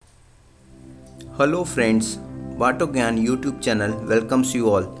Hello friends, Baato Gyan YouTube channel welcomes you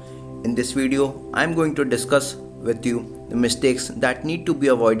all. In this video, I am going to discuss with you the mistakes that need to be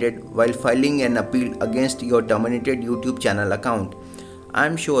avoided while filing an appeal against your terminated YouTube channel account. I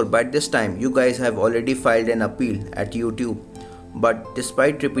am sure by this time you guys have already filed an appeal at YouTube, but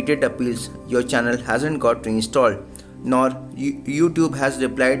despite repeated appeals, your channel hasn't got reinstalled, nor YouTube has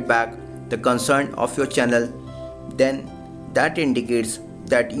replied back the concern of your channel. Then that indicates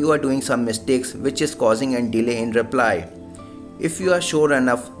that you are doing some mistakes which is causing a delay in reply. If you are sure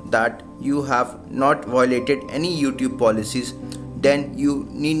enough that you have not violated any YouTube policies, then you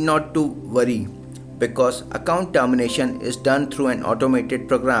need not to worry, because account termination is done through an automated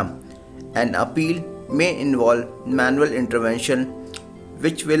program. An appeal may involve manual intervention,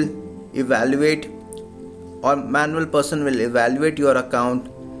 which will evaluate, or manual person will evaluate your account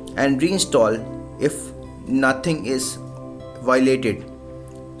and reinstall if nothing is violated.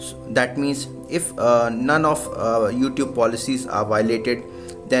 That means if none of YouTube policies are violated,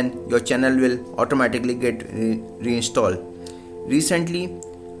 then your channel will automatically get reinstalled. Recently,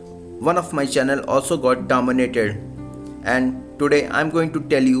 one of my channel also got terminated, and today I'm going to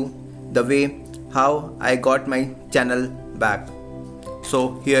tell you the way how I got my channel back.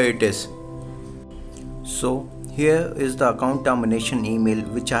 So here it is. So here is the account termination email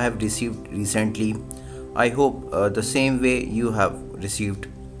which I have received recently. I hope the same way you have received.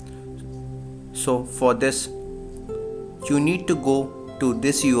 So for this, you need to go to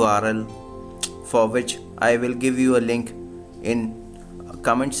this URL, for which I will give you a link in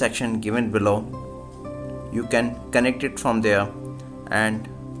comment section given below. You can connect it from there, and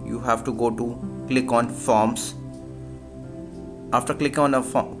you have to go to click on forms. After clicking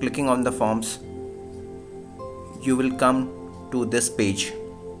on the forms, you will come to this page.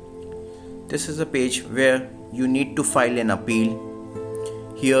 This is a page where you need to file an appeal.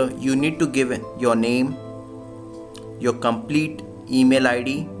 Here you need to give your name, your complete email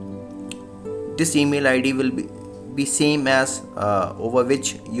ID. This email ID will be same as over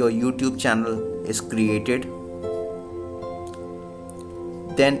which your YouTube channel is created.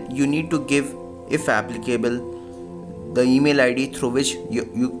 Then you need to give, if applicable, the email ID through which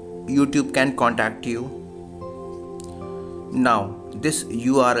YouTube can contact you. Now this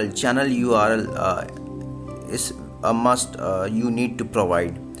URL, channel URL is a must you need to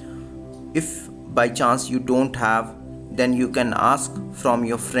provide. If by chance you don't have, then you can ask from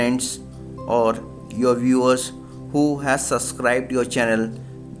your friends or your viewers who has subscribed your channel.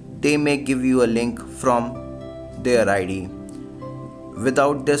 They may give you a link from their ID.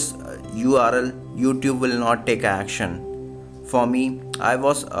 Without this URL, YouTube will not take action. For me, I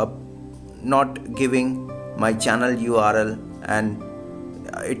was not giving my channel URL, and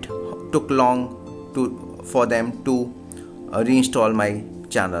it took long for them to reinstall my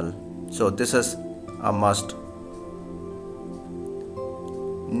channel. So this is a must.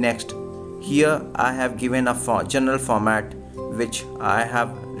 Next, here I have given a general format which I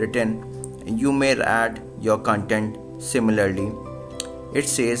have written. You may add your content similarly. It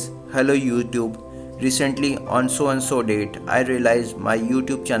says, "Hello YouTube, recently on so and so date, I realized my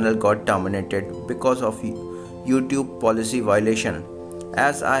YouTube channel got terminated because of YouTube policy violation.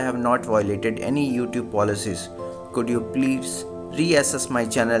 As I have not violated any YouTube policies, could you please reassess my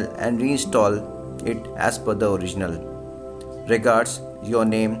channel and reinstall it as per the original? Regards, your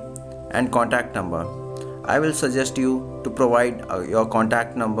name and contact number." I will suggest you to provide your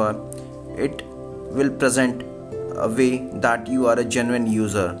contact number. It will present a way that you are a genuine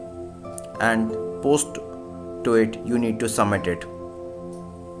user, and post to it you need to submit it.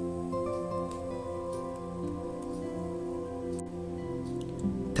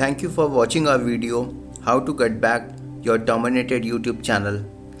 Thank you for watching our video, how to get back your terminated YouTube channel.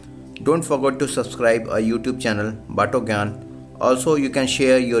 Don't forget to subscribe our YouTube channel Baato Gyan. Also, you can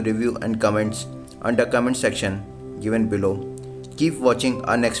share your review and comments under comment section given below. Keep watching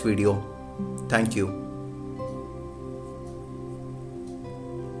our next video. Thank you.